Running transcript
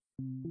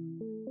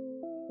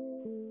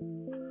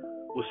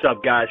What's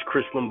up, guys?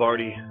 Chris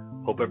Lombardi.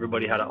 Hope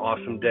everybody had an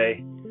awesome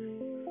day.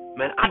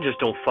 Man, I just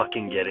don't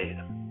fucking get it.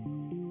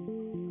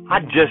 I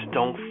just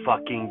don't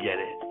fucking get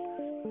it.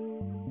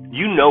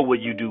 You know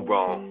what you do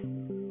wrong.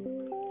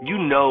 You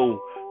know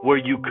where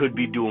you could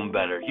be doing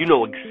better. You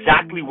know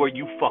exactly where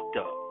you fucked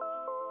up.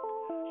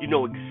 You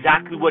know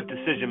exactly what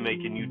decision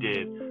making you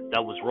did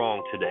that was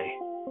wrong today.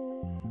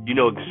 You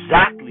know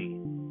exactly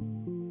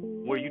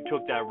where you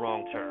took that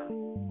wrong turn.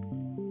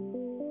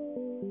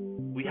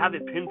 We have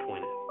it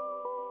pinpointed.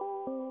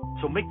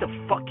 So make the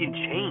fucking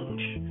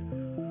change.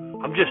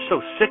 I'm just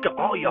so sick of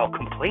all y'all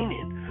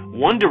complaining,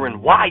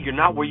 wondering why you're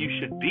not where you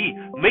should be.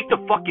 Make the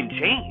fucking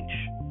change.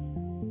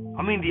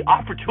 I mean, the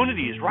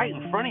opportunity is right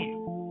in front of you.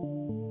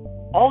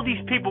 All these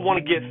people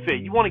want to get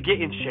fit. You want to get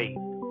in shape.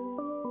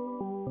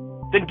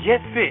 Then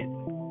get fit.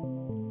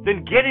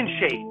 Then get in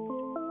shape.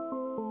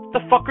 What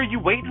the fuck are you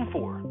waiting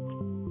for?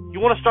 You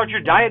want to start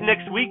your diet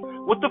next week?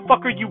 What the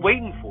fuck are you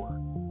waiting for?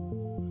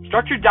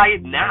 Start your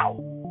diet now.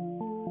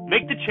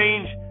 Make the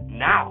change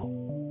now.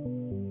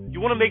 You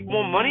want to make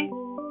more money?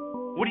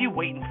 What are you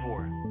waiting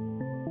for?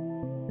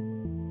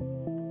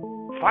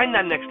 Find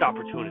that next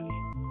opportunity.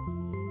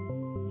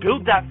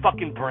 Build that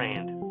fucking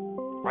brand,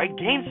 right?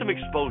 Gain some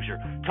exposure.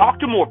 Talk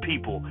to more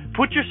people.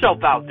 Put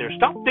yourself out there.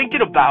 Stop thinking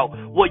about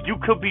what you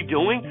could be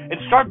doing and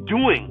start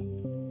doing.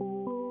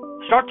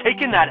 Start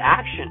taking that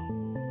action.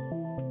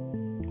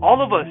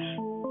 All of us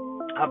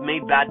have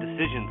made bad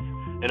decisions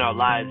in our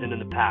lives and in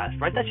the past,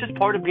 right? That's just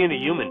part of being a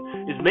human,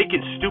 is making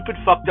stupid,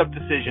 fucked up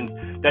decisions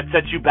that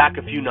set you back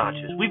a few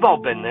notches. We've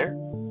all been there.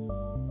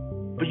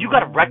 But you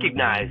got to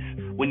recognize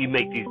when you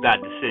make these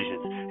bad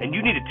decisions, and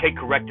you need to take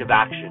corrective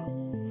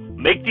action.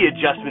 Make the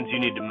adjustments you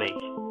need to make.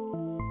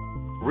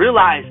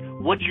 Realize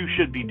what you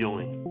should be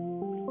doing.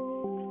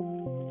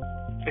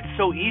 It's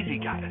so easy,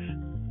 guys.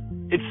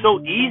 It's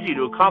so easy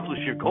to accomplish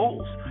your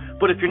goals.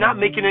 But if you're not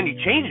making any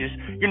changes,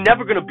 you're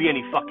never going to be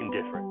any fucking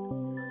different.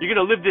 You're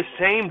going to live this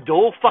same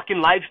dull fucking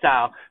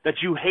lifestyle that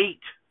you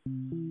hate.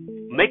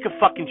 Make a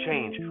fucking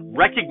change.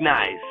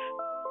 Recognize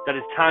that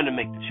it's time to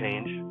make the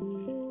change.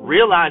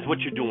 Realize what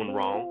you're doing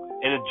wrong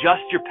and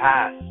adjust your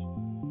path.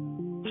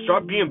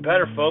 Start being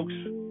better, folks.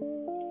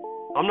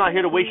 I'm not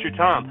here to waste your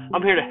time.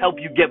 I'm here to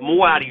help you get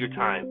more out of your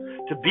time,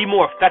 to be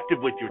more effective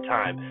with your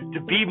time,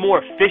 to be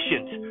more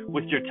efficient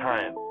with your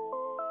time.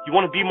 You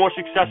want to be more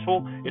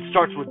successful? It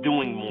starts with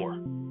doing more.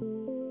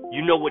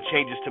 You know what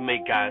changes to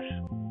make, guys.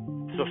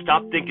 So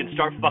stop thinking,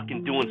 start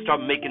fucking doing,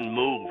 start making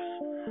moves.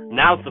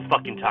 Now's the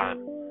fucking time.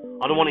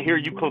 I don't want to hear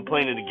you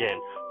complaining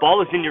again.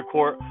 Ball is in your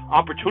court.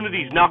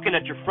 Opportunity's knocking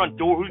at your front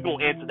door. Who's going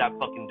to answer that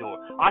fucking door?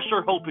 I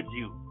sure hope it's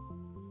you.